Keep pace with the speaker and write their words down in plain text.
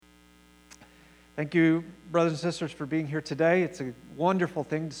Thank you, brothers and sisters, for being here today. It's a wonderful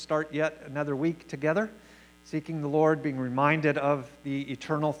thing to start yet another week together, seeking the Lord, being reminded of the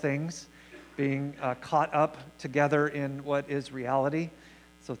eternal things, being caught up together in what is reality.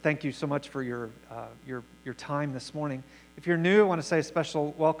 So thank you so much for your time this morning. If you're new, I want to say a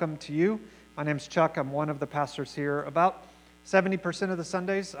special welcome to you. My name's Chuck. I'm one of the pastors here. About 70% of the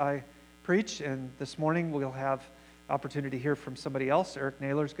Sundays I preach, and this morning we'll have opportunity to hear from somebody else. Eric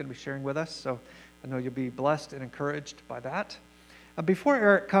Naylor is going to be sharing with us, so I know you'll be blessed and encouraged by that. Before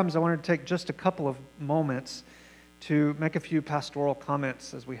Eric comes, I wanted to take just a couple of moments to make a few pastoral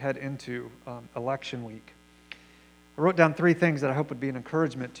comments as we head into election week. I wrote down 3 things that I hope would be an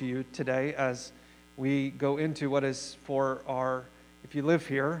encouragement to you today as we go into what is for our, if you live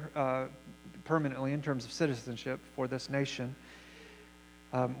here permanently in terms of citizenship for this nation,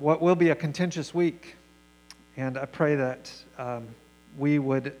 what will be a contentious week. And I pray that we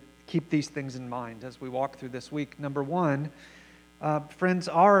would keep these things in mind as we walk through this week. Number one, friends,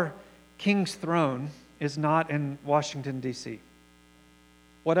 our King's throne is not in Washington, D.C.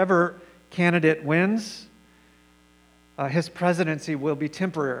 Whatever candidate wins, his presidency will be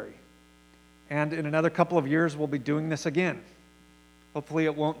temporary. And in another couple of years, we'll be doing this again. Hopefully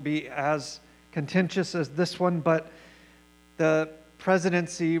it won't be as contentious as this one, but the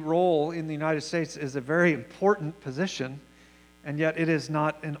presidency role in the United States is a very important position, and yet it is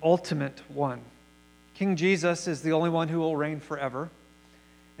not an ultimate one. King Jesus is the only one who will reign forever.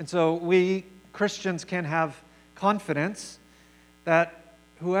 And so we Christians can have confidence that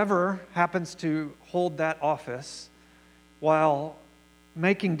whoever happens to hold that office, while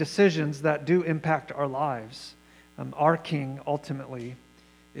making decisions that do impact our lives, our King ultimately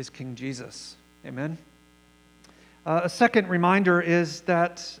is King Jesus. Amen. A second reminder is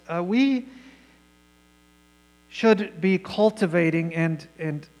that we should be cultivating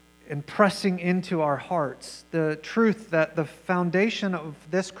and pressing into our hearts the truth that the foundation of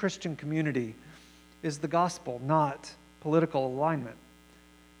this Christian community is the gospel, not political alignment.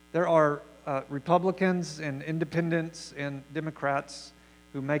 There are Republicans and independents and Democrats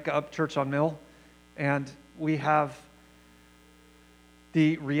who make up Church on Mill, and we have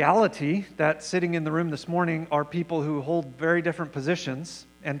the reality that sitting in the room this morning are people who hold very different positions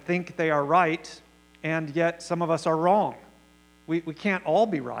and think they are right, and yet some of us are wrong. We can't all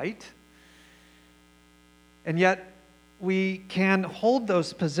be right. And yet we can hold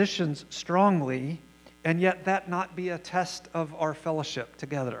those positions strongly, and yet that not be a test of our fellowship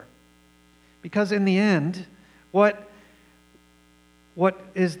together. Because in the end, what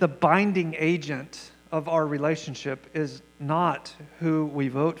is the binding agent of our relationship is not who we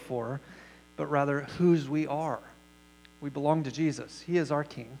vote for, but rather whose we are. We belong to Jesus. He is our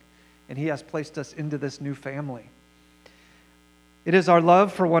King, and He has placed us into this new family. It is our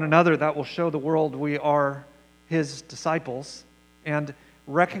love for one another that will show the world we are His disciples, and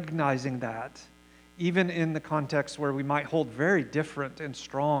recognizing that, even in the context where we might hold very different and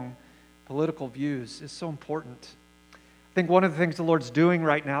strong political views, is so important. I think one of the things the Lord's doing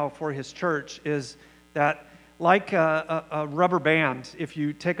right now for His church is that, like a rubber band, if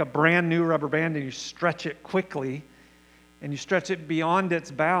you take a brand new rubber band and you stretch it quickly and you stretch it beyond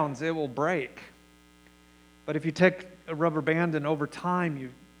its bounds, it will break. But if you take a rubber band and over time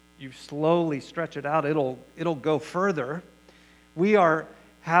you slowly stretch it out, it'll go further. We are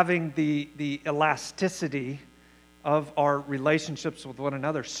having the elasticity of our relationships with one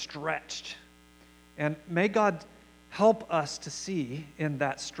another stretched. And may God help us to see in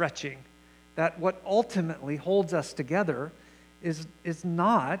that stretching that what ultimately holds us together is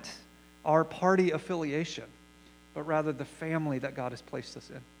not our party affiliation, but rather the family that God has placed us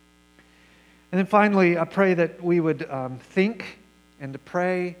in. And then finally, I pray that we would think and to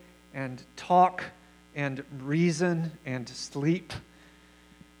pray and talk and reason and sleep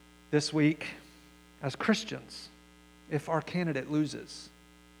this week as Christians if our candidate loses.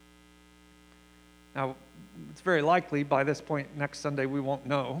 Now, it's very likely by this point next Sunday we won't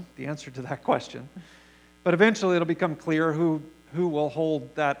know the answer to that question. But eventually it'll become clear who will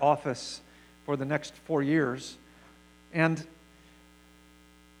hold that office for the next 4 years. And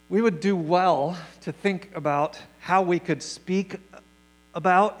we would do well to think about how we could speak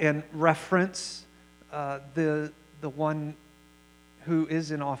about and reference the one who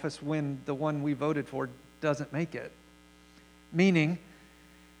is in office when the one we voted for doesn't make it. Meaning,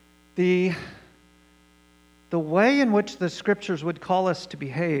 the way in which the Scriptures would call us to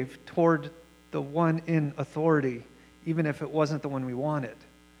behave toward the one in authority, even if it wasn't the one we wanted,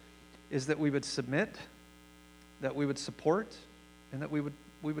 is that we would submit, that we would support, and that we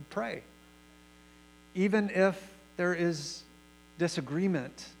would pray. Even if there is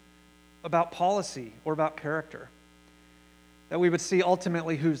disagreement about policy or about character. That we would see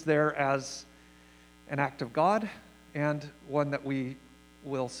ultimately who's there as an act of God and one that we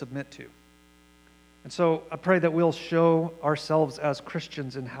will submit to. And so I pray that we'll show ourselves as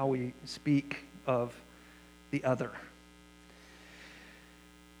Christians in how we speak of the other.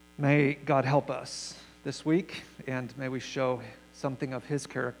 May God help us this week, and may we show something of His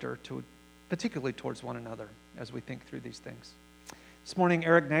character, particularly towards one another, as we think through these things. This morning,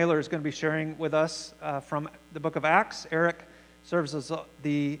 Eric Naylor is going to be sharing with us from the book of Acts. Eric serves as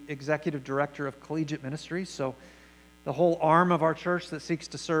the executive director of collegiate ministry, so the whole arm of our church that seeks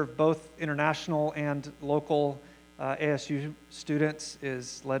to serve both international and local ASU students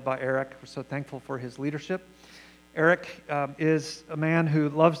is led by Eric. We're so thankful for his leadership. Eric is a man who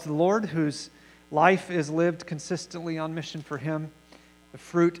loves the Lord, whose life is lived consistently on mission for Him. The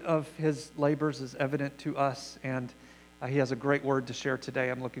fruit of his labors is evident to us, and he has a great word to share today.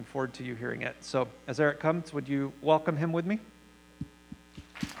 I'm looking forward to you hearing it. So as Eric comes, would you welcome him with me?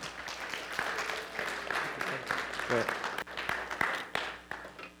 Great.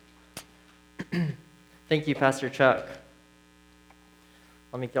 Thank you, Pastor Chuck.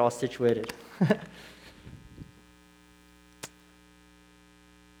 Let me get all situated.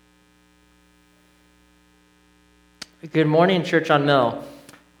 Good morning, Church on Mill.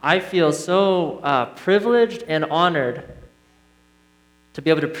 I feel so privileged and honored to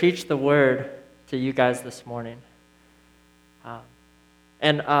be able to preach the word to you guys this morning.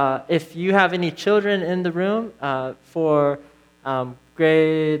 And if you have any children in the room for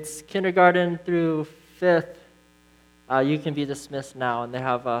grades kindergarten through 5th, you can be dismissed now, and they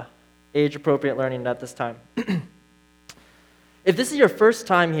have age-appropriate learning at this time. If this is your first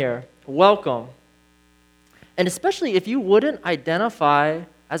time here, welcome. And especially if you wouldn't identify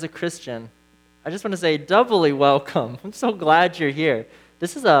as a Christian, I just want to say doubly welcome. I'm so glad you're here.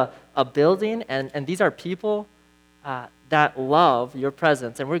 This is a building, and these are people that love your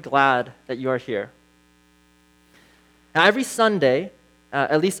presence, and we're glad that you are here. Now, every Sunday,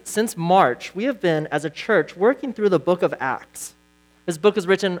 at least since March, we have been, as a church, working through the book of Acts. This book was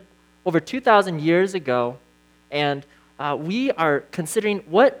written over 2,000 years ago, and we are considering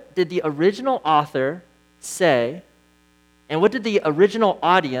what did the original author say, and what did the original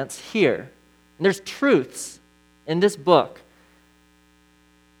audience hear? And there's truths in this book.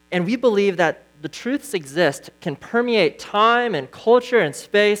 And we believe that the truths exist, can permeate time and culture and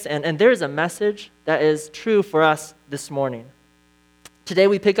space, and there's a message that is true for us this morning. Today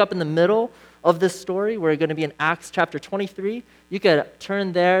we pick up in the middle of this story. We're going to be in Acts chapter 23. You could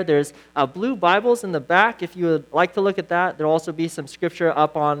turn there. There's blue Bibles in the back if you would like to look at that. There'll also be some scripture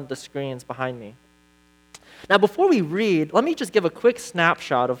up on the screens behind me. Now, before we read, let me just give a quick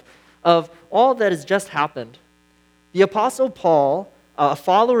snapshot of all that has just happened. The Apostle Paul, a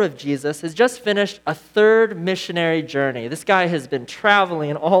follower of Jesus, has just finished a 3rd missionary journey. This guy has been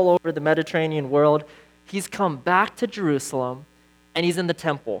traveling all over the Mediterranean world. He's come back to Jerusalem, and he's in the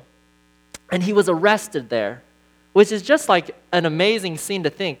temple. And he was arrested there, which is just like an amazing scene to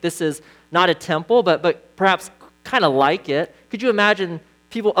think. This is not a temple, but perhaps kind of like it. Could you imagine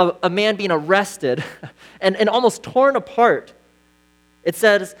a man being arrested and almost torn apart? It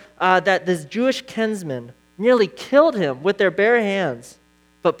says that this Jewish kinsman nearly killed him with their bare hands,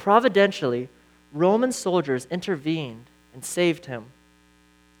 but providentially, Roman soldiers intervened and saved him.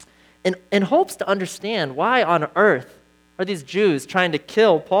 In hopes to understand why on earth are these Jews trying to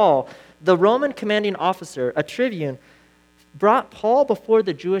kill Paul, the Roman commanding officer, a tribune, brought Paul before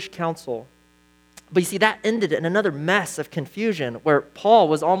the Jewish council. But you see, that ended in another mess of confusion where Paul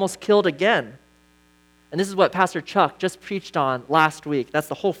was almost killed again. And this is what Pastor Chuck just preached on last week. That's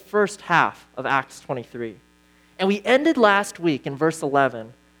the whole first half of Acts 23. And we ended last week in verse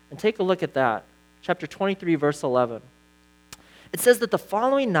 11. And take a look at that. Chapter 23, verse 11. It says that the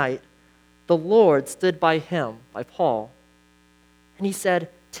following night, the Lord stood by him, by Paul, and he said,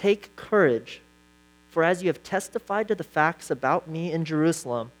 "Take courage, for as you have testified to the facts about me in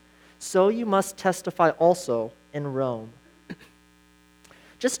Jerusalem, so you must testify also in Rome."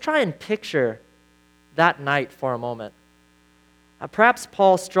 Just try and picture that night for a moment. Perhaps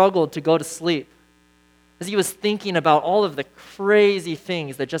Paul struggled to go to sleep as he was thinking about all of the crazy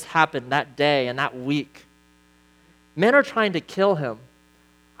things that just happened that day and that week. Men are trying to kill him.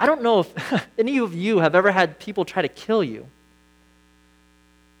 I don't know if any of you have ever had people try to kill you.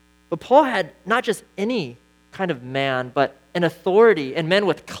 But Paul had not just any kind of man, but an authority and men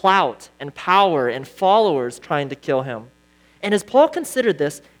with clout and power and followers trying to kill him. And as Paul considered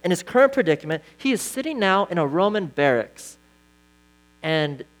this in his current predicament, he is sitting now in a Roman barracks.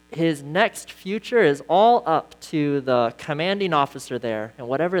 And his next future is all up to the commanding officer there and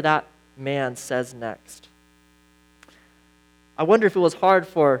whatever that man says next. I wonder if it was hard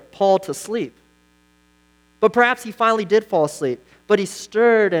for Paul to sleep. But perhaps he finally did fall asleep. But he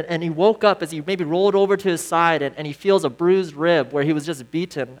stirred and he woke up as he maybe rolled over to his side and he feels a bruised rib where he was just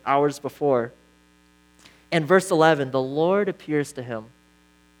beaten hours before. And verse 11, the Lord appears to him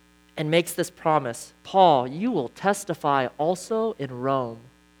and makes this promise, Paul, you will testify also in Rome.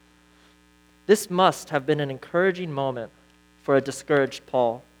 This must have been an encouraging moment for a discouraged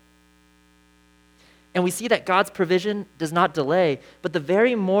Paul. And we see that God's provision does not delay, but the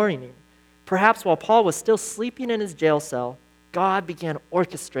very morning, perhaps while Paul was still sleeping in his jail cell, God began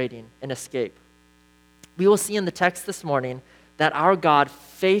orchestrating an escape. We will see in the text this morning that our God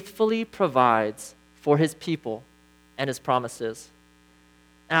faithfully provides for his people and his promises.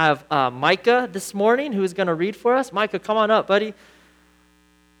 And I have Micah this morning who's going to read for us. Micah, come on up, buddy.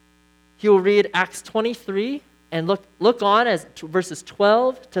 He will read Acts 23 and look on as verses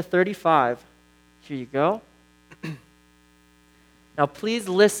 12 to 35. Here you go. Now please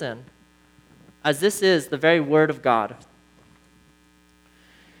listen, as this is the very word of God.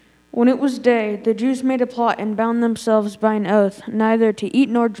 When it was day, the Jews made a plot and bound themselves by an oath, neither to eat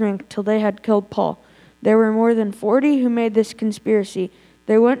nor drink till they had killed Paul. There were more than 40 who made this conspiracy.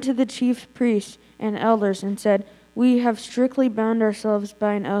 They went to the chief priests and elders and said, We have strictly bound ourselves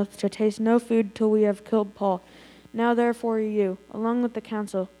by an oath to taste no food till we have killed Paul. Now therefore you, along with the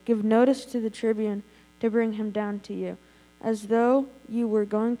council, give notice to the tribune to bring him down to you, as though you were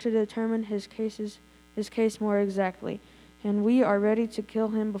going to determine his case more exactly. And we are ready to kill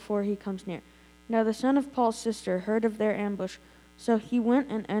him before he comes near. Now the son of Paul's sister heard of their ambush, so he went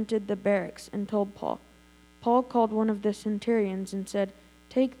and entered the barracks and told Paul. Paul called one of the centurions and said,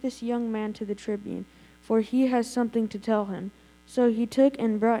 Take this young man to the tribune, for he has something to tell him. So he took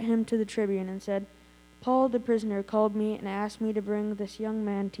and brought him to the tribune and said, Paul the prisoner called me and asked me to bring this young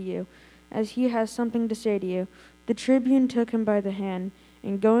man to you, as he has something to say to you. The tribune took him by the hand,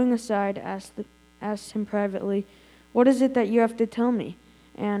 and going aside asked him privately, What is it that you have to tell me?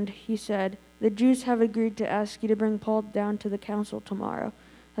 And he said, The Jews have agreed to ask you to bring Paul down to the council tomorrow,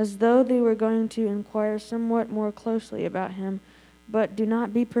 as though they were going to inquire somewhat more closely about him. But do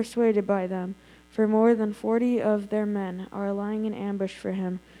not be persuaded by them, for more than 40 of their men are lying in ambush for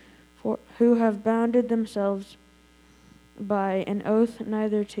him, who have bounded themselves by an oath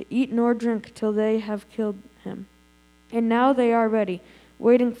neither to eat nor drink till they have killed him. And now they are ready,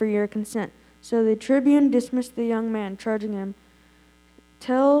 waiting for your consent. So the tribune dismissed the young man, charging him,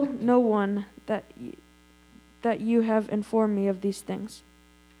 Tell no one that you have informed me of these things.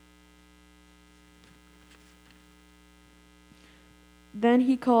 Then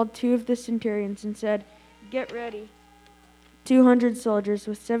he called 2 of the centurions and said, Get ready 200 soldiers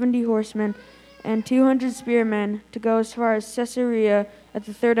with 70 horsemen and 200 spearmen to go as far as Caesarea at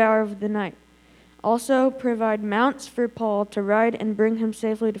the 3rd hour of the night. Also provide mounts for Paul to ride and bring him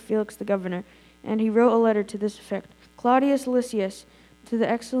safely to Felix the governor. And he wrote a letter to this effect. Claudius Lysias, to the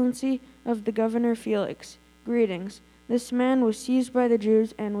excellency of the governor Felix, greetings. This man was seized by the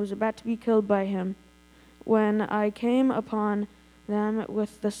Jews and was about to be killed by him, when I came upon them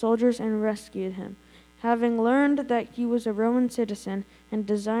with the soldiers and rescued him. Having learned that he was a Roman citizen and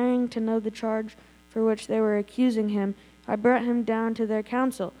desiring to know the charge for which they were accusing him, I brought him down to their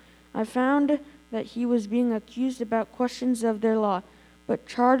council. I found that he was being accused about questions of their law, but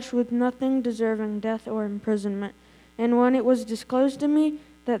charged with nothing deserving death or imprisonment. And when it was disclosed to me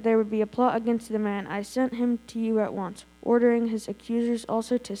that there would be a plot against the man, I sent him to you at once, ordering his accusers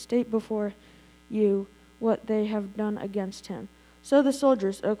also to state before you what they have done against him. So the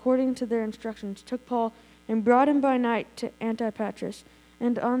soldiers, according to their instructions, took Paul and brought him by night to Antipatris.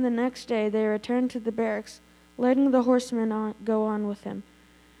 And on the next day they returned to the barracks, letting the horsemen go on with him.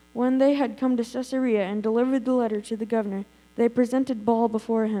 When they had come to Caesarea and delivered the letter to the governor, they presented Paul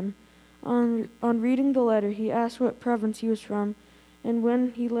before him. On reading the letter, he asked what province he was from, and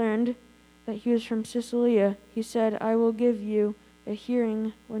when he learned that he was from Cilicia, he said, I will give you a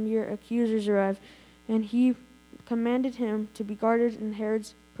hearing when your accusers arrive. And he commanded him to be guarded in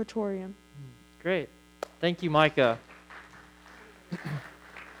Herod's praetorium. Great. Thank you, Micah.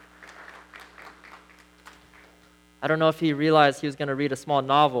 I don't know if he realized he was going to read a small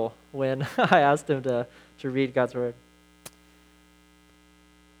novel when I asked him to read God's word.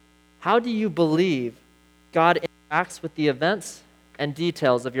 How do you believe God interacts with the events and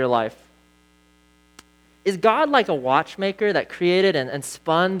details of your life? Is God like a watchmaker that created and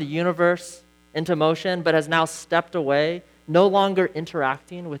spun the universe into motion, but has now stepped away, no longer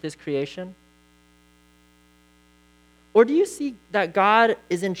interacting with his creation? Or do you see that God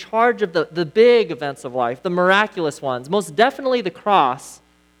is in charge of the big events of life, the miraculous ones, most definitely the cross,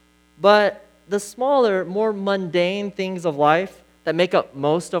 But the smaller, more mundane things of life that make up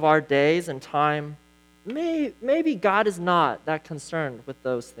most of our days and time, maybe God is not that concerned with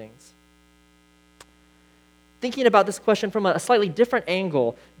those things. Thinking about this question from a slightly different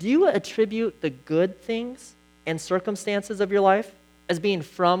angle, do you attribute the good things and circumstances of your life as being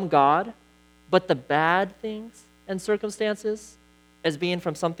from God, but the bad things and circumstances as being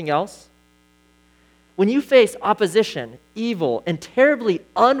from something else? When you face opposition, evil, and terribly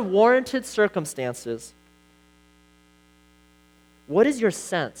unwarranted circumstances, what is your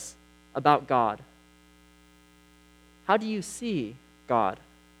sense about God? How do you see God?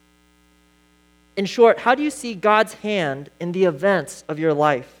 In short, how do you see God's hand in the events of your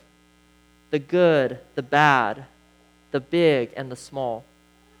life? The good, the bad, the big, and the small.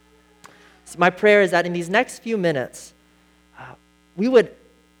 So my prayer is that in these next few minutes, we would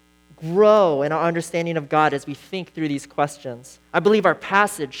grow in our understanding of God as we think through these questions. I believe our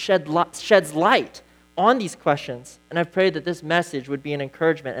passage sheds light on these questions, and I pray that this message would be an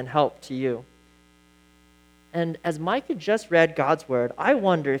encouragement and help to you. And as Micah just read God's word, I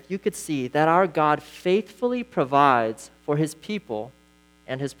wonder if you could see that our God faithfully provides for his people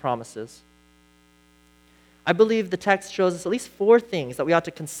and his promises. I believe the text shows us at least 4 things that we ought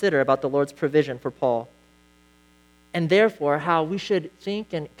to consider about the Lord's provision for Paul, and therefore how we should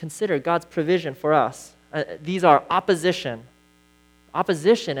think and consider God's provision for us. These are opposition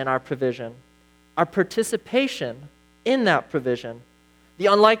in our provision, our participation in that provision, the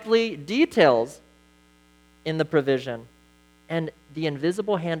unlikely details in the provision, and the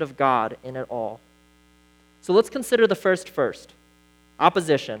invisible hand of God in it all. So let's consider the first,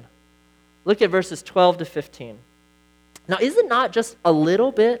 opposition. Look at verses 12 to 15. Now, is it not just a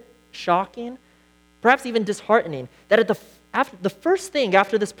little bit shocking, perhaps even disheartening, that after the first thing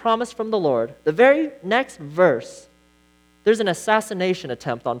after this promise from the Lord, the very next verse, there's an assassination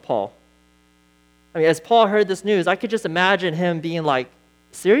attempt on Paul? I mean, as Paul heard this news, I could just imagine him being like,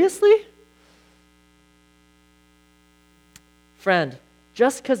 seriously? Friend,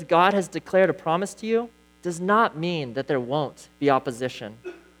 just because God has declared a promise to you does not mean that there won't be opposition.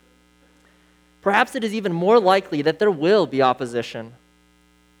 Perhaps it is even more likely that there will be opposition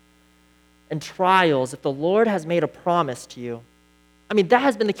and trials if the Lord has made a promise to you. I mean, that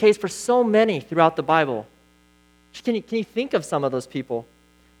has been the case for so many throughout the Bible. Can you think of some of those people?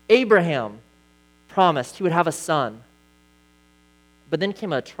 Abraham promised he would have a son, but then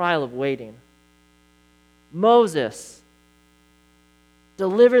came a trial of waiting. Moses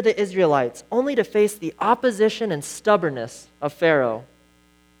delivered the Israelites only to face the opposition and stubbornness of Pharaoh.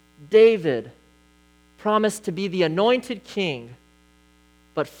 David promised to be the anointed king,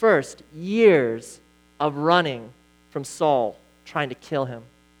 but first, years of running from Saul trying to kill him.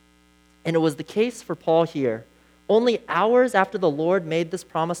 And it was the case for Paul here. Only hours after the Lord made this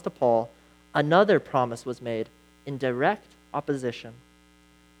promise to Paul, another promise was made in direct opposition.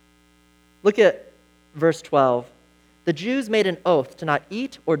 Look at verse 12. The Jews made an oath to not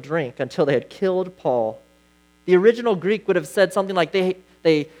eat or drink until they had killed Paul. The original Greek would have said something like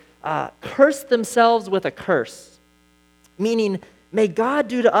they cursed themselves with a curse, meaning, may God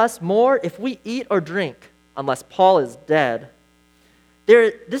do to us more if we eat or drink unless Paul is dead.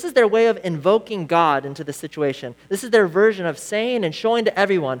 This is their way of invoking God into the situation. This is their version of saying and showing to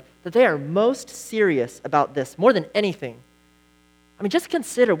everyone that they are most serious about this more than anything. I mean, just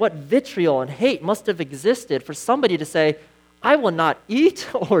consider what vitriol and hate must have existed for somebody to say, I will not eat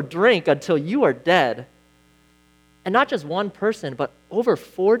or drink until you are dead. And not just one person, but over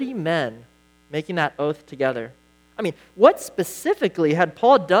 40 men making that oath together. I mean, what specifically had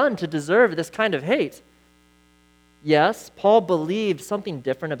Paul done to deserve this kind of hate? Yes, Paul believed something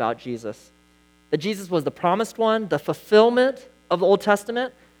different about Jesus, that Jesus was the promised one, the fulfillment of the Old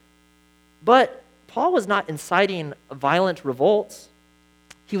Testament, but Paul was not inciting violent revolts.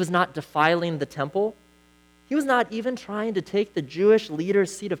 He was not defiling the temple. He was not even trying to take the Jewish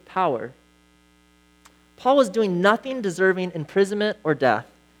leader's seat of power. Paul was doing nothing deserving imprisonment or death.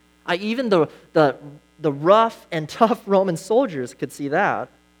 Even the rough and tough Roman soldiers could see that.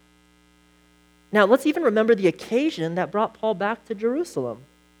 Now, let's even remember the occasion that brought Paul back to Jerusalem.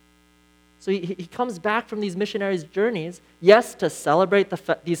 So he comes back from these missionaries' journeys, yes, to celebrate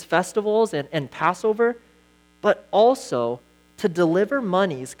these festivals and Passover, but also to deliver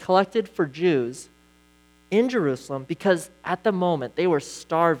monies collected for Jews in Jerusalem because at the moment they were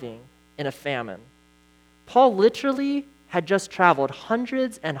starving in a famine. Paul literally had just traveled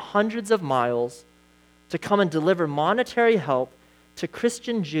hundreds and hundreds of miles to come and deliver monetary help to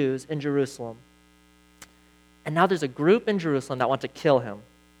Christian Jews in Jerusalem. And now there's a group in Jerusalem that want to kill him.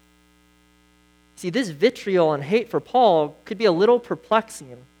 See, this vitriol and hate for Paul could be a little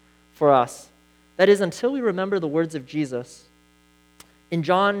perplexing for us. That is, until we remember the words of Jesus. In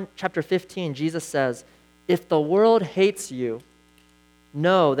John chapter 15, Jesus says, "If the world hates you,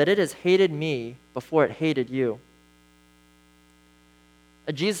 know that it has hated me before it hated you."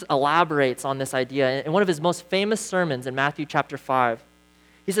 Jesus elaborates on this idea in one of his most famous sermons in Matthew chapter 5.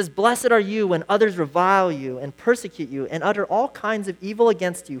 He says, "Blessed are you when others revile you and persecute you and utter all kinds of evil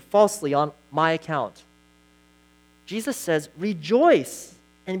against you falsely on my account." Jesus says, "Rejoice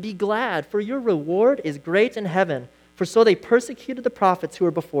and be glad, for your reward is great in heaven, for so they persecuted the prophets who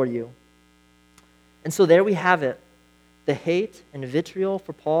were before you." And so there we have it. The hate and vitriol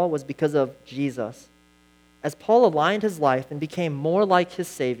for Paul was because of Jesus. As Paul aligned his life and became more like his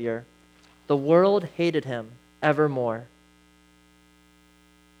Savior, the world hated him ever more.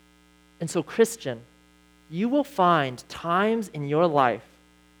 And so, Christian, you will find times in your life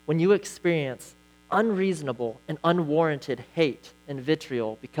when you experience unreasonable and unwarranted hate and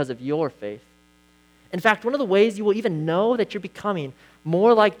vitriol because of your faith. In fact, one of the ways you will even know that you're becoming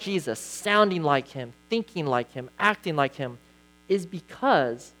more like Jesus, sounding like him, thinking like him, acting like him, is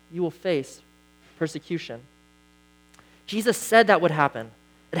because you will face persecution. Jesus said that would happen.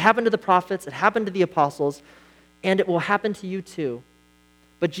 It happened to the prophets, it happened to the apostles, and it will happen to you too.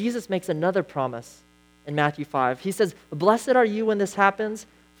 But Jesus makes another promise in Matthew 5. He says, "Blessed are you when this happens,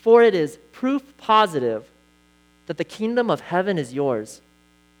 for it is proof positive that the kingdom of heaven is yours."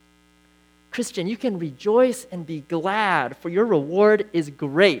 Christian, you can rejoice and be glad, for your reward is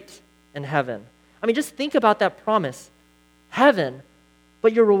great in heaven. I mean, just think about that promise. Heaven,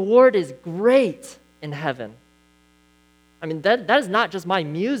 but your reward is great in heaven. I mean, that is not just my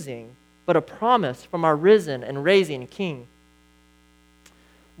musing, but a promise from our risen and reigning King.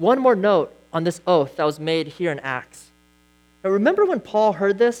 One more note on this oath that was made here in Acts. Now, remember when Paul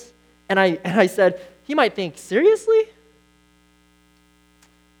heard this, and I said, he might think, seriously?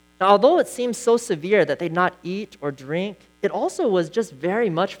 Now, although it seems so severe that they'd not eat or drink, it also was just very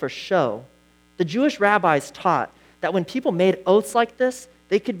much for show. The Jewish rabbis taught that when people made oaths like this,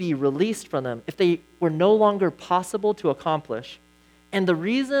 they could be released from them if they were no longer possible to accomplish. And the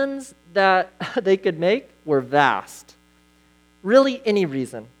reasons that they could make were vast. Really, any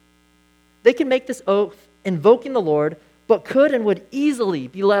reason. They could make this oath invoking the Lord, but could and would easily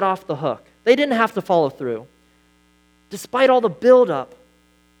be let off the hook. They didn't have to follow through. Despite all the buildup,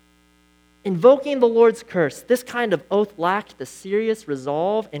 invoking the Lord's curse, this kind of oath lacked the serious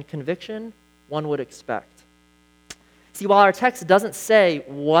resolve and conviction one would expect. See, while our text doesn't say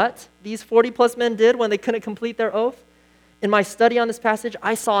what these 40-plus men did when they couldn't complete their oath, in my study on this passage,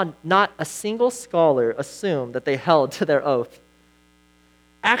 I saw not a single scholar assume that they held to their oath.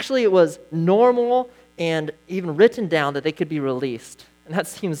 Actually, it was normal and even written down that they could be released. And that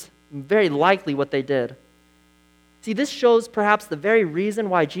seems very likely what they did. See, this shows perhaps the very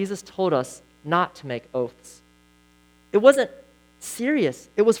reason why Jesus told us not to make oaths. It wasn't serious.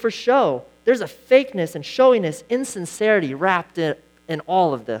 It was for show. There's a fakeness and showiness, insincerity wrapped in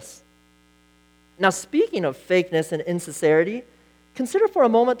all of this. Now, speaking of fakeness and insincerity, consider for a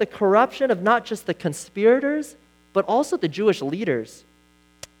moment the corruption of not just the conspirators, but also the Jewish leaders.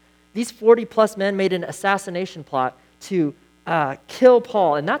 These 40-plus men made an assassination plot to kill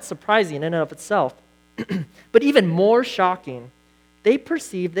Paul, and that's surprising in and of itself. But even more shocking, they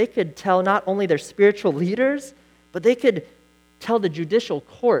perceived they could tell not only their spiritual leaders, but they could tell the judicial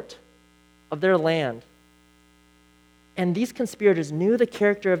court of their land. And these conspirators knew the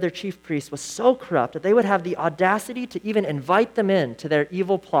character of their chief priest was so corrupt that they would have the audacity to even invite them in to their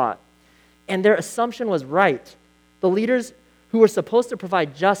evil plot. And their assumption was right. The leaders who were supposed to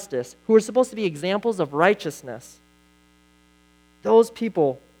provide justice, who were supposed to be examples of righteousness, those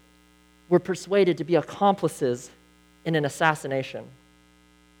people were persuaded to be accomplices in an assassination.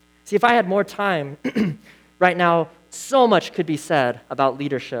 See, if I had more time right now, so much could be said about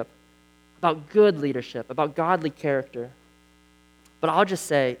leadership, about good leadership, about godly character. But I'll just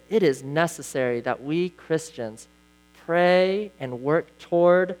say it is necessary that we Christians pray and work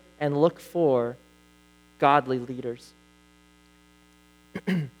toward and look for godly leaders.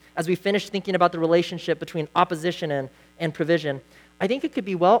 As we finish thinking about the relationship between opposition and provision, I think it could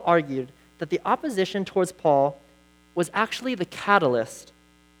be well argued that the opposition towards Paul was actually the catalyst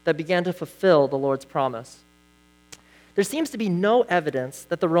that began to fulfill the Lord's promise. There seems to be no evidence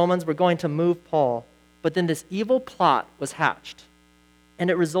that the Romans were going to move Paul, but then this evil plot was hatched, and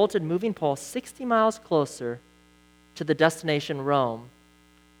it resulted moving Paul 60 miles closer to the destination Rome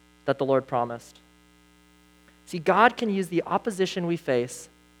that the Lord promised. See, God can use the opposition we face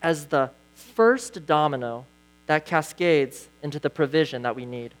as the first domino that cascades into the provision that we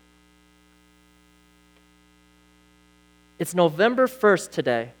need. It's November 1st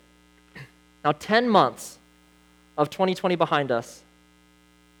today, Now, 10 months of 2020 behind us.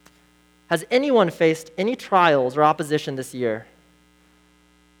 Has anyone faced any trials or opposition this year?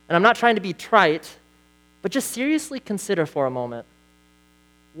 And I'm not trying to be trite, but just seriously consider for a moment,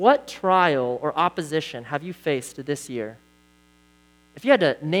 what trial or opposition have you faced this year? If you had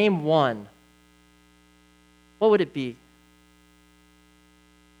to name one, what would it be?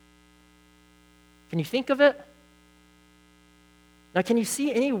 Can you think of it? Now, can you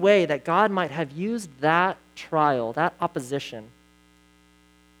see any way that God might have used that trial, that opposition,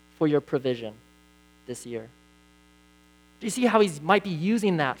 for your provision this year? Do you see how he might be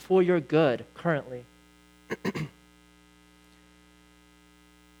using that for your good currently?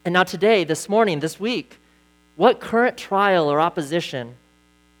 And now today, this morning, this week, what current trial or opposition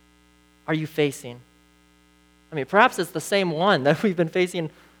are you facing? I mean, perhaps it's the same one that you've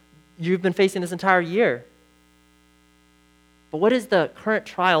been facing this entire year. But what is the current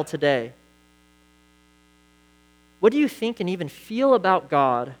trial today? What do you think and even feel about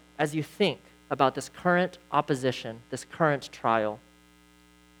God as you think about this current opposition, this current trial?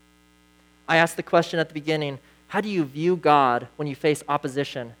 I asked the question at the beginning, how do you view God when you face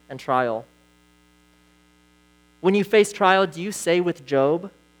opposition and trial? When you face trial, do you say with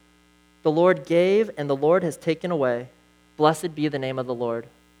Job, "The Lord gave and the Lord has taken away. Blessed be the name of the Lord"?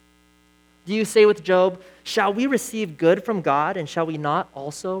 Do you say with Job, "Shall we receive good from God, and shall we not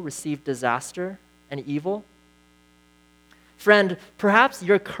also receive disaster and evil?" Friend, perhaps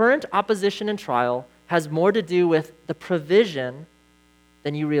your current opposition and trial has more to do with the provision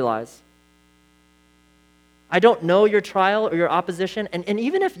than you realize. I don't know your trial or your opposition, and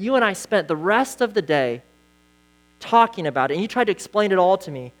even if you and I spent the rest of the day talking about it, and you tried to explain it all to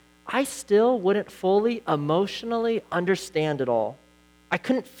me, I still wouldn't fully emotionally understand it all. I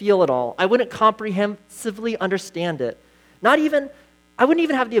couldn't feel it all. I wouldn't comprehensively understand it. I wouldn't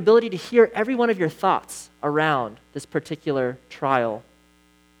even have the ability to hear every one of your thoughts around this particular trial.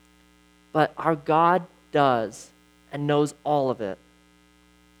 But our God does and knows all of it.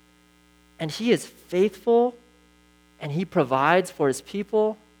 And he is faithful, and he provides for his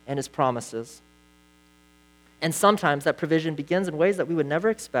people and his promises. And sometimes that provision begins in ways that we would never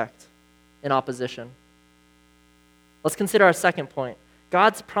expect in opposition. Let's consider our second point.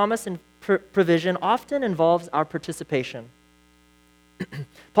 God's promise and provision often involves our participation.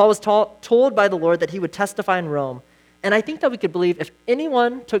 Paul was told by the Lord that he would testify in Rome, and I think that we could believe if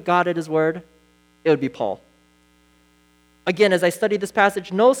anyone took God at his word, it would be Paul. Again, as I studied this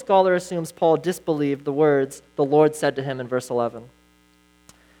passage, no scholar assumes Paul disbelieved the words the Lord said to him in verse 11.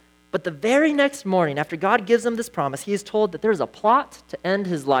 But the very next morning, after God gives him this promise, he is told that there's a plot to end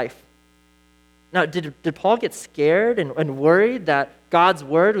his life. Now, did Paul get scared and worried that God's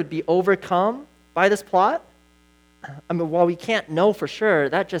word would be overcome by this plot? I mean, while we can't know for sure,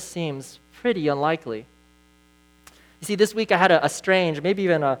 that just seems pretty unlikely. You see, this week I had a strange, maybe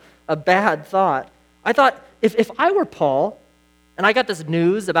even a bad thought. I thought, if I were Paul, and I got this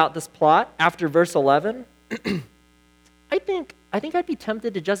news about this plot after verse 11, I think I'd be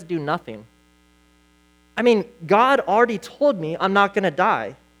tempted to just do nothing. I mean, God already told me I'm not going to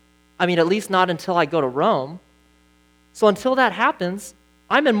die. I mean, at least not until I go to Rome. So until that happens,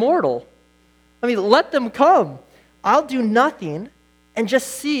 I'm immortal. I mean, let them come. I'll do nothing and just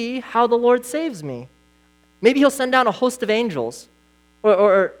see how the Lord saves me. Maybe he'll send down a host of angels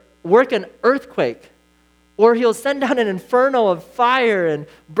or work an earthquake, or he'll send down an inferno of fire and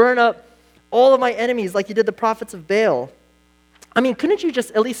burn up all of my enemies like he did the prophets of Baal. I mean, couldn't you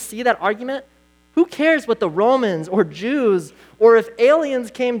just at least see that argument? Who cares what the Romans or Jews or if aliens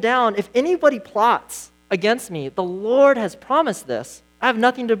came down? If anybody plots against me, the Lord has promised this. I have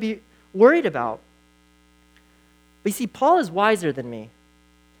nothing to be worried about. But you see, Paul is wiser than me.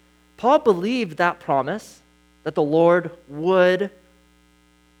 Paul believed that promise that the Lord would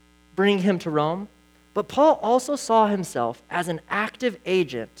bring him to Rome, but Paul also saw himself as an active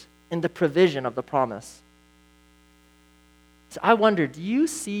agent in the provision of the promise. So I wonder, do you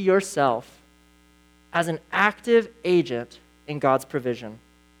see yourself as an active agent in God's provision?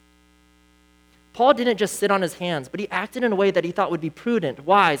 Paul didn't just sit on his hands, but he acted in a way that he thought would be prudent,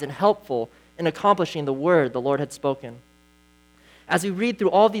 wise, and helpful in accomplishing the word the Lord had spoken. As we read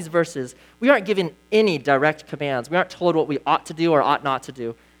through all these verses, we aren't given any direct commands. We aren't told what we ought to do or ought not to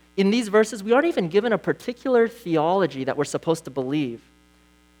do. In these verses, we aren't even given a particular theology that we're supposed to believe.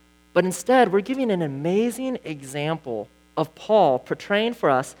 But instead, we're given an amazing example of Paul portraying for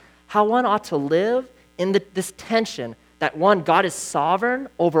us how one ought to live in this tension that one, God is sovereign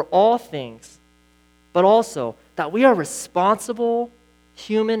over all things, but also that we are responsible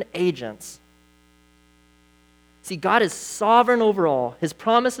human agents. See, God is sovereign over all. His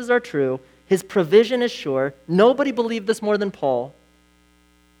promises are true. His provision is sure. Nobody believed this more than Paul.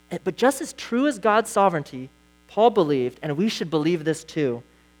 But just as true as God's sovereignty, Paul believed, and we should believe this too,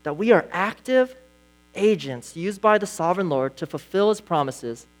 that we are active agents used by the sovereign Lord to fulfill his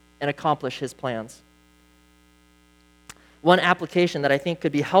promises and accomplish his plans. One application that I think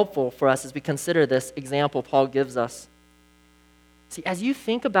could be helpful for us as we consider this example Paul gives us. See, as you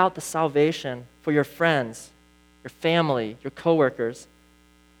think about the salvation for your friends, your family, your coworkers,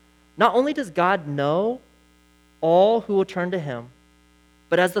 not only does God know all who will turn to him,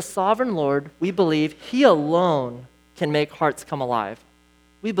 but as the sovereign Lord, we believe he alone can make hearts come alive.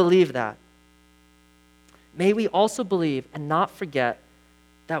 We believe that. May we also believe and not forget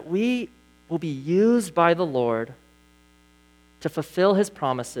that we will be used by the Lord to fulfill his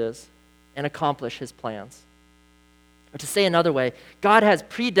promises and accomplish his plans. Or to say another way, God has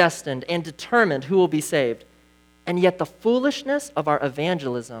predestined and determined who will be saved. And yet the foolishness of our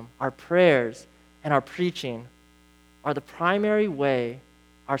evangelism, our prayers, and our preaching are the primary way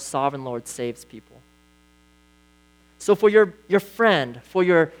our sovereign Lord saves people. So for your friend, for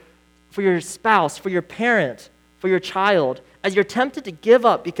your spouse, for your parent, for your child, as you're tempted to give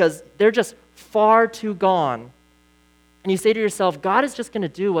up because they're just far too gone, and you say to yourself, God is just going to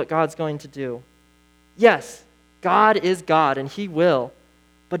do what God's going to do. Yes, God is God, and he will.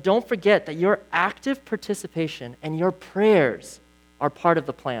 But don't forget that your active participation and your prayers are part of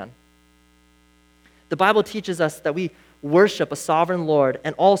the plan. The Bible teaches us that we worship a sovereign Lord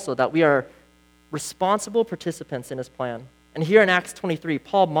and also that we are responsible participants in his plan. And here in Acts 23,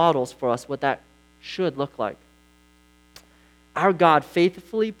 Paul models for us what that should look like. Our God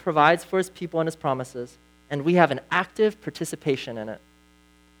faithfully provides for his people and his promises, and we have an active participation in it.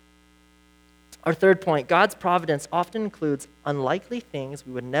 Our third point, God's providence often includes unlikely things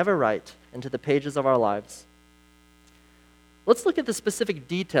we would never write into the pages of our lives. Let's look at the specific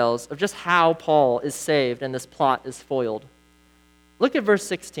details of just how Paul is saved and this plot is foiled. Look at verse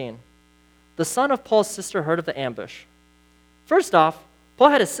 16. The son of Paul's sister heard of the ambush. First off, Paul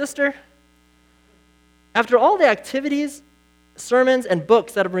had a sister. After all the activities, sermons, and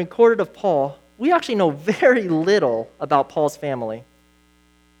books that have been recorded of Paul, we actually know very little about Paul's family.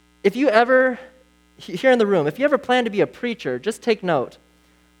 If you ever, here in the room, if you ever plan to be a preacher, just take note.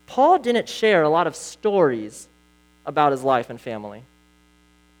 Paul didn't share a lot of stories about his life and family.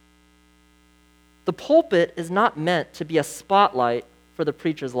 The pulpit is not meant to be a spotlight for the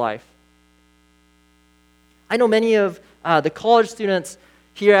preacher's life. I know many of the college students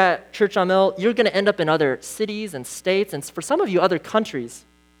here at Church on Mill, you're going to end up in other cities and states, and for some of you, other countries.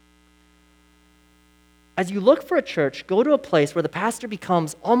 As you look for a church, go to a place where the pastor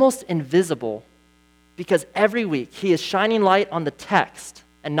becomes almost invisible because every week he is shining light on the text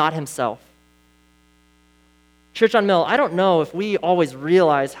and not himself. Church on Mill, I don't know if we always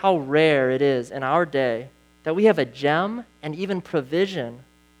realize how rare it is in our day that we have a gem and even provision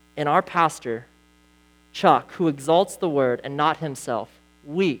in our pastor, Chuck, who exalts the word and not himself,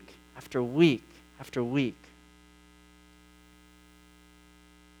 week after week after week.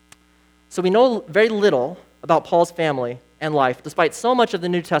 So we know very little about Paul's family and life, despite so much of the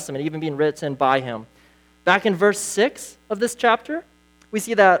New Testament even being written by him. Back in verse 6 of this chapter, we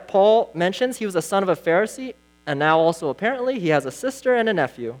see that Paul mentions he was a son of a Pharisee, and now also apparently he has a sister and a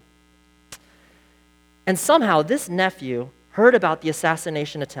nephew. And somehow this nephew heard about the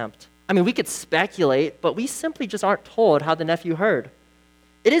assassination attempt. I mean, we could speculate, but we simply just aren't told how the nephew heard.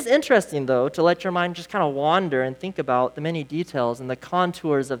 It is interesting, though, to let your mind just kind of wander and think about the many details and the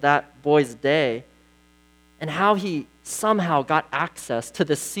contours of that boy's day and how he somehow got access to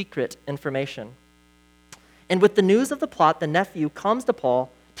this secret information. And with the news of the plot, the nephew comes to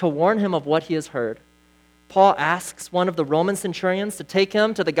Paul to warn him of what he has heard. Paul asks one of the Roman centurions to take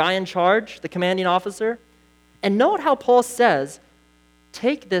him to the guy in charge, the commanding officer. And note how Paul says,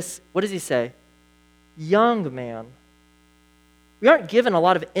 take this, what does he say? Young man. We aren't given a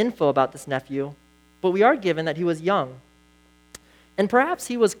lot of info about this nephew, but we are given that he was young. And perhaps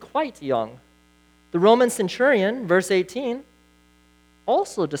he was quite young. The Roman centurion, verse 18,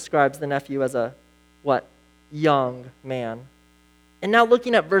 also describes the nephew as a, what? Young man. And now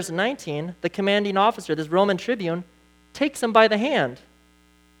looking at verse 19, the commanding officer, this Roman tribune, takes him by the hand.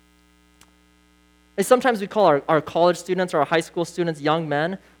 And sometimes we call our college students or our high school students young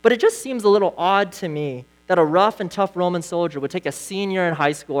men, but it just seems a little odd to me that a rough and tough Roman soldier would take a senior in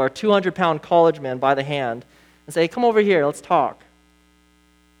high school or a 200-pound college man by the hand and say, come over here, let's talk.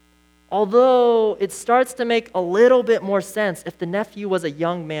 Although it starts to make a little bit more sense if the nephew was a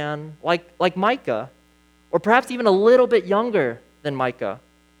young man like Micah, or perhaps even a little bit younger than Micah.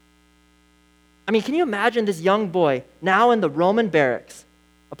 I mean, can you imagine this young boy now in the Roman barracks,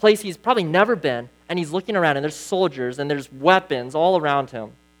 a place he's probably never been, and he's looking around, and there's soldiers, and there's weapons all around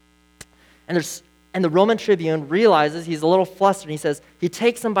him. And the Roman tribune realizes he's a little flustered, and he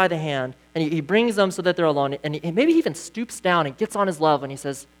takes him by the hand, and he brings them so that they're alone, and maybe he even stoops down and gets on his level, and he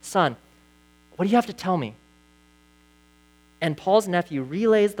says, "Son, what do you have to tell me?" And Paul's nephew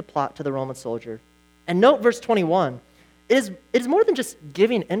relays the plot to the Roman soldier. And note verse 21. It is more than just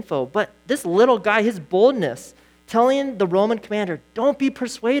giving info, but this little guy, his boldness, telling the Roman commander, "Don't be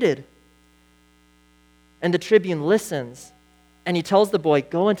persuaded." And the tribune listens, and he tells the boy,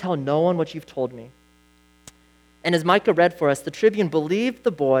 "Go and tell no one what you've told me." And as Micah read for us, the tribune believed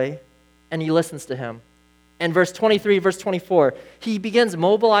the boy, and he listens to him. And verse 23, verse 24, he begins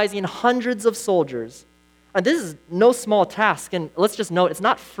mobilizing hundreds of soldiers. And this is no small task, and let's just note, it's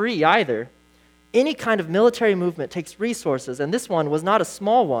not free either. Any kind of military movement takes resources, and this one was not a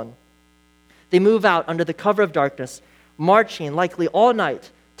small one. They move out under the cover of darkness, marching likely all night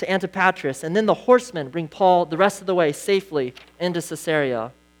to Antipatris, and then the horsemen bring Paul the rest of the way safely into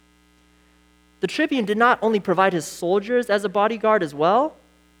Caesarea. The tribune did not only provide his soldiers as a bodyguard as well,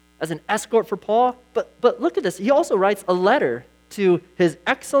 as an escort for Paul, but look at this. He also writes a letter to His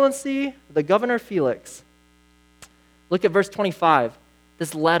Excellency, the Governor Felix. Look at verse 25,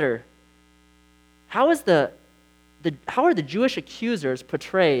 this letter. How are the Jewish accusers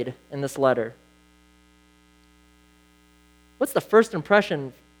portrayed in this letter? What's the first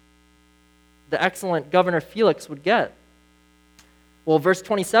impression the excellent Governor Felix would get? Well, verse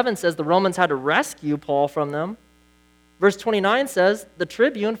 27 says the Romans had to rescue Paul from them. Verse 29 says the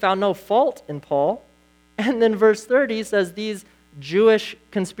tribune found no fault in Paul. And then verse 30 says these Jewish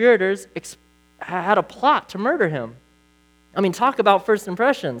conspirators had a plot to murder him. I mean, talk about first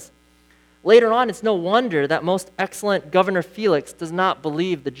impressions. Later on, it's no wonder that most excellent Governor Felix does not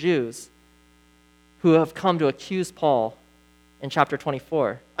believe the Jews who have come to accuse Paul in chapter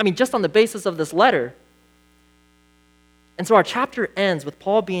 24. I mean, just on the basis of this letter. And so our chapter ends with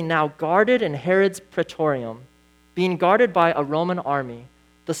Paul being now guarded in Herod's praetorium, being guarded by a Roman army,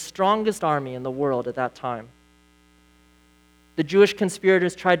 the strongest army in the world at that time. The Jewish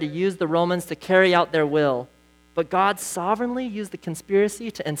conspirators tried to use the Romans to carry out their will, but God sovereignly used the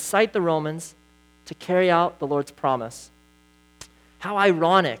conspiracy to incite the Romans to carry out the Lord's promise. How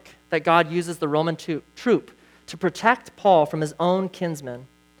ironic that God uses the Roman troop to protect Paul from his own kinsmen,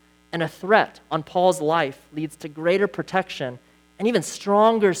 and a threat on Paul's life leads to greater protection and even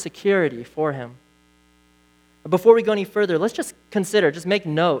stronger security for him. Before we go any further, let's just make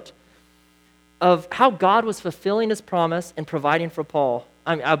note of how God was fulfilling his promise and providing for Paul,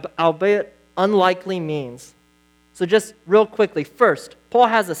 albeit unlikely means. So just real quickly, first, Paul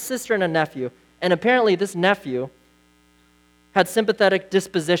has a sister and a nephew, and apparently this nephew had sympathetic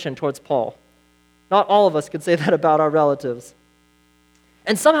disposition towards Paul. Not all of us could say that about our relatives.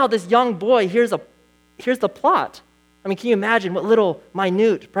 And somehow this young boy here's the plot. I mean, can you imagine what little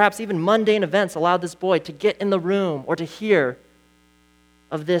minute, perhaps even mundane events allowed this boy to get in the room or to hear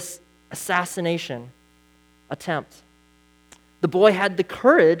of this assassination attempt? The boy had the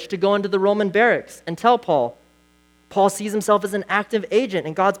courage to go into the Roman barracks and tell Paul. Paul sees himself as an active agent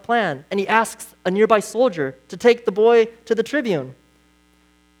in God's plan, and he asks a nearby soldier to take the boy to the tribune.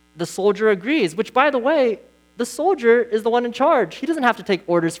 The soldier agrees, which, by the way, the soldier is the one in charge. He doesn't have to take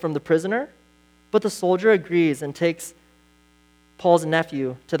orders from the prisoner, but the soldier agrees and takes Paul's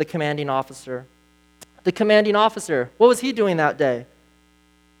nephew to the commanding officer. The commanding officer, what was he doing that day?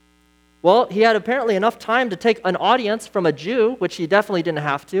 Well, he had apparently enough time to take an audience from a Jew, which he definitely didn't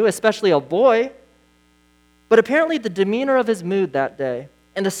have to, especially a boy. But apparently the demeanor of his mood that day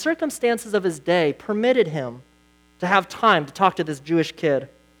and the circumstances of his day permitted him to have time to talk to this Jewish kid.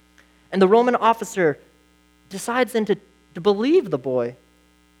 And the Roman officer decides then to believe the boy.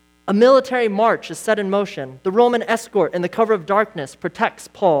 A military march is set in motion. The Roman escort in the cover of darkness protects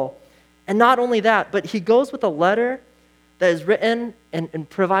Paul. And not only that, but he goes with a letter that is written and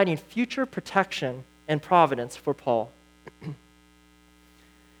providing future protection and providence for Paul.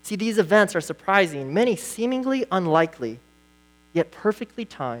 See, these events are surprising, many seemingly unlikely, yet perfectly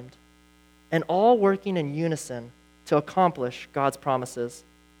timed, and all working in unison to accomplish God's promises.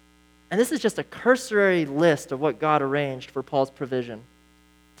 And this is just a cursory list of what God arranged for Paul's provision.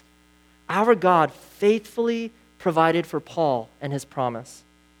 Our God faithfully provided for Paul and his promise.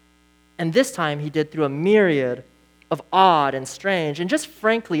 And this time he did through a myriad of odd and strange and just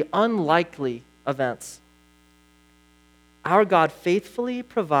frankly unlikely events. Our God faithfully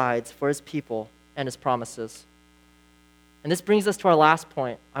provides for his people and his promises. And this brings us to our last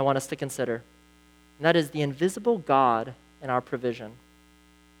point I want us to consider, and that is the invisible God in our provision.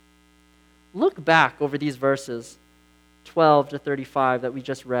 Look back over these verses 12 to 35 that we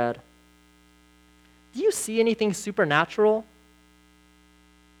just read. Do you see anything supernatural? Do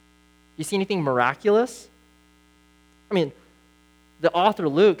you see anything miraculous? I mean, the author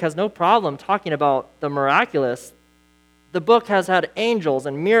Luke has no problem talking about the miraculous. The book has had angels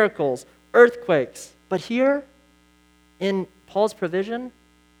and miracles, earthquakes. But here, in Paul's provision,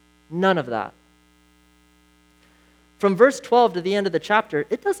 none of that. From verse 12 to the end of the chapter,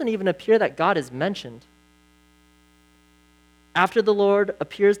 it doesn't even appear that God is mentioned. After the Lord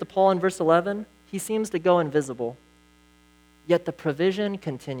appears to Paul in verse 11, he seems to go invisible. Yet the provision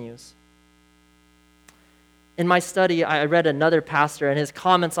continues. In my study, I read another pastor and his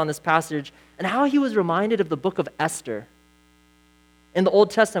comments on this passage and how he was reminded of the book of Esther. In the Old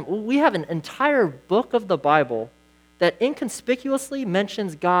Testament, we have an entire book of the Bible that inconspicuously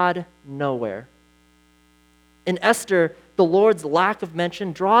mentions God nowhere. In Esther, the Lord's lack of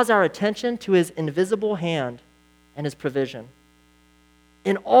mention draws our attention to his invisible hand and his provision.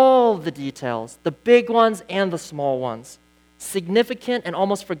 In all the details, the big ones and the small ones, significant and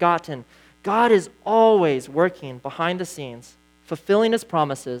almost forgotten, God is always working behind the scenes, fulfilling his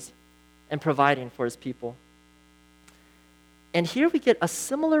promises and providing for his people. And here we get a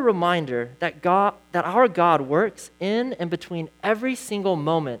similar reminder that our God works in and between every single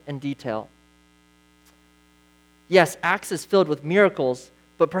moment and detail. Yes, Acts is filled with miracles,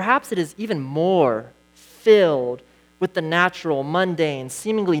 but perhaps it is even more filled with the natural, mundane,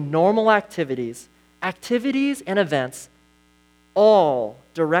 seemingly normal activities and events, all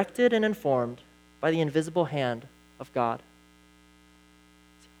directed and informed by the invisible hand of God.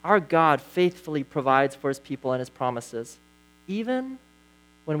 Our God faithfully provides for his people and his promises, even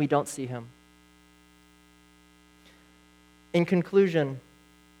when we don't see him. In conclusion,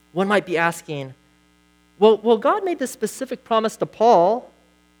 one might be asking, well, God made this specific promise to Paul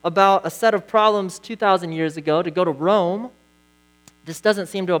about a set of problems 2,000 years ago to go to Rome. This doesn't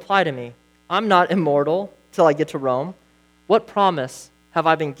seem to apply to me. I'm not immortal till I get to Rome. What promise have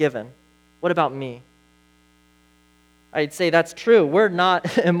I been given? What about me? I'd say that's true. We're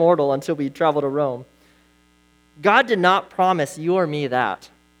not immortal until we travel to Rome. God did not promise you or me that.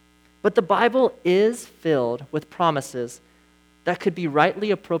 But the Bible is filled with promises that could be rightly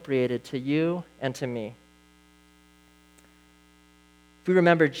appropriated to you and to me. If we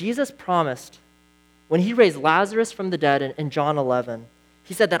remember, Jesus promised when he raised Lazarus from the dead in John 11,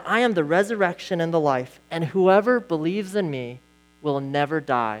 he said that I am the resurrection and the life, and whoever believes in me will never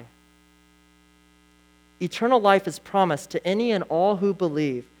die. Eternal life is promised to any and all who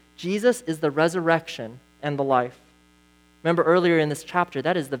believe. Jesus is the resurrection and the life. Remember earlier in this chapter,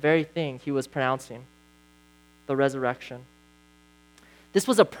 that is the very thing he was pronouncing, the resurrection. This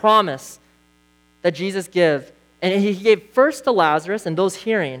was a promise that Jesus gave, and he gave first to Lazarus and those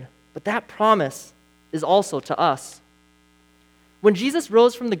hearing, but that promise is also to us. When Jesus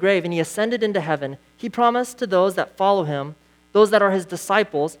rose from the grave and he ascended into heaven, he promised to those that follow him, those that are his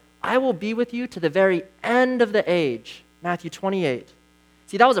disciples, I will be with you to the very end of the age. Matthew 28.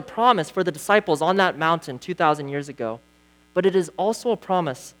 See, that was a promise for the disciples on that mountain 2,000 years ago. But it is also a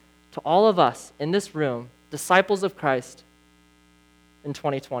promise to all of us in this room, disciples of Christ, in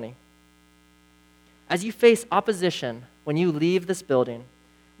 2020. As you face opposition when you leave this building,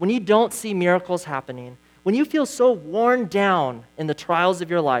 when you don't see miracles happening, when you feel so worn down in the trials of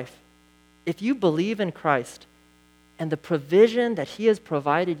your life, if you believe in Christ and the provision that he has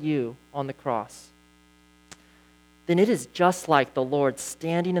provided you on the cross, then it is just like the Lord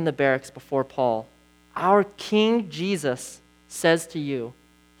standing in the barracks before Paul. Our King Jesus says to you,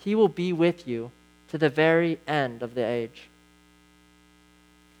 he will be with you to the very end of the age.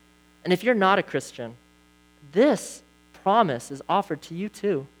 And if you're not a Christian, this promise is offered to you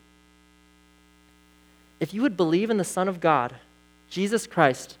too. If you would believe in the Son of God, Jesus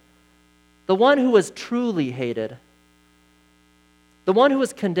Christ, the one who was truly hated, the one who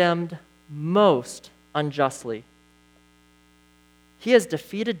was condemned most unjustly, he has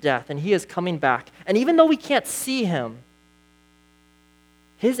defeated death and he is coming back. And even though we can't see him,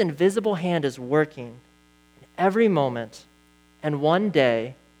 his invisible hand is working in every moment. And one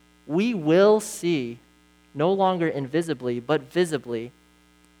day, we will see, no longer invisibly, but visibly,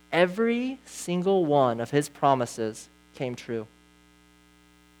 every single one of his promises came true.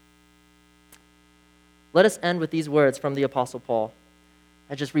 Let us end with these words from the Apostle Paul,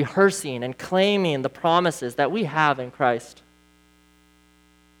 and just rehearsing and claiming the promises that we have in Christ.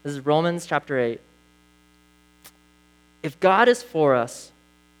 This is Romans chapter 8. If God is for us,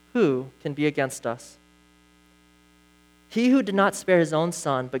 who can be against us? He who did not spare his own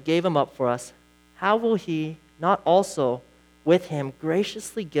son, but gave him up for us, how will he not also with him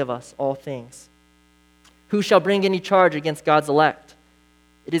graciously give us all things? Who shall bring any charge against God's elect?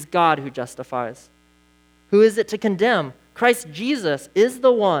 It is God who justifies. Who is it to condemn? Christ Jesus is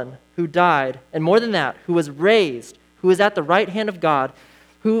the one who died, and more than that, who was raised, who is at the right hand of God,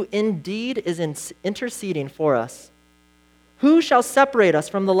 who indeed is interceding for us. Who shall separate us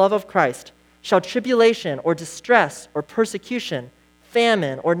from the love of Christ? Shall tribulation or distress or persecution,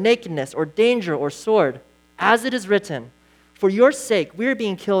 famine or nakedness or danger or sword? As it is written, for your sake we are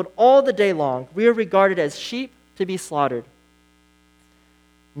being killed all the day long. We are regarded as sheep to be slaughtered.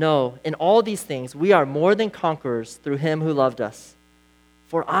 No, in all these things we are more than conquerors through him who loved us.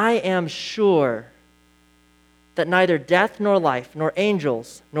 For I am sure that neither death nor life, nor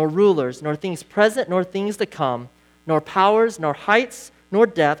angels, nor rulers, nor things present, nor things to come, nor powers, nor heights, nor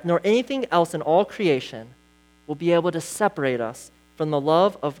depth, nor anything else in all creation will be able to separate us from the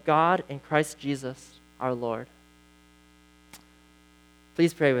love of God in Christ Jesus our Lord.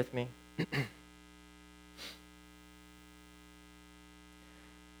 Please pray with me.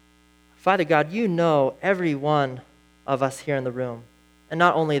 Father God, you know every one of us here in the room. And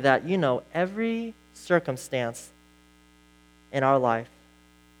not only that, you know every circumstance in our life.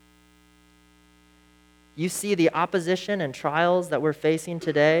 You see the opposition and trials that we're facing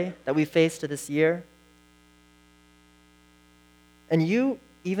today, that we faced this year. And you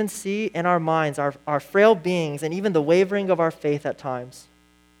even see in our minds our frail beings and even the wavering of our faith at times.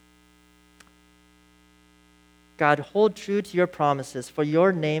 God, hold true to your promises for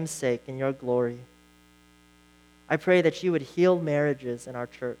your name's sake and your glory. I pray that you would heal marriages in our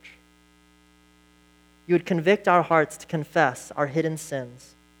church. You would convict our hearts to confess our hidden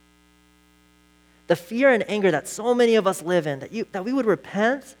sins. The fear and anger that so many of us live in, that we would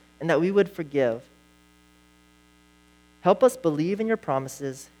repent and that we would forgive. Help us believe in your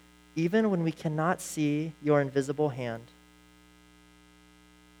promises even when we cannot see your invisible hand.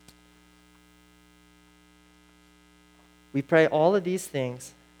 We pray all of these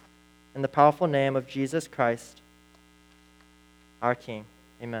things in the powerful name of Jesus Christ, our King.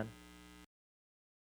 Amen.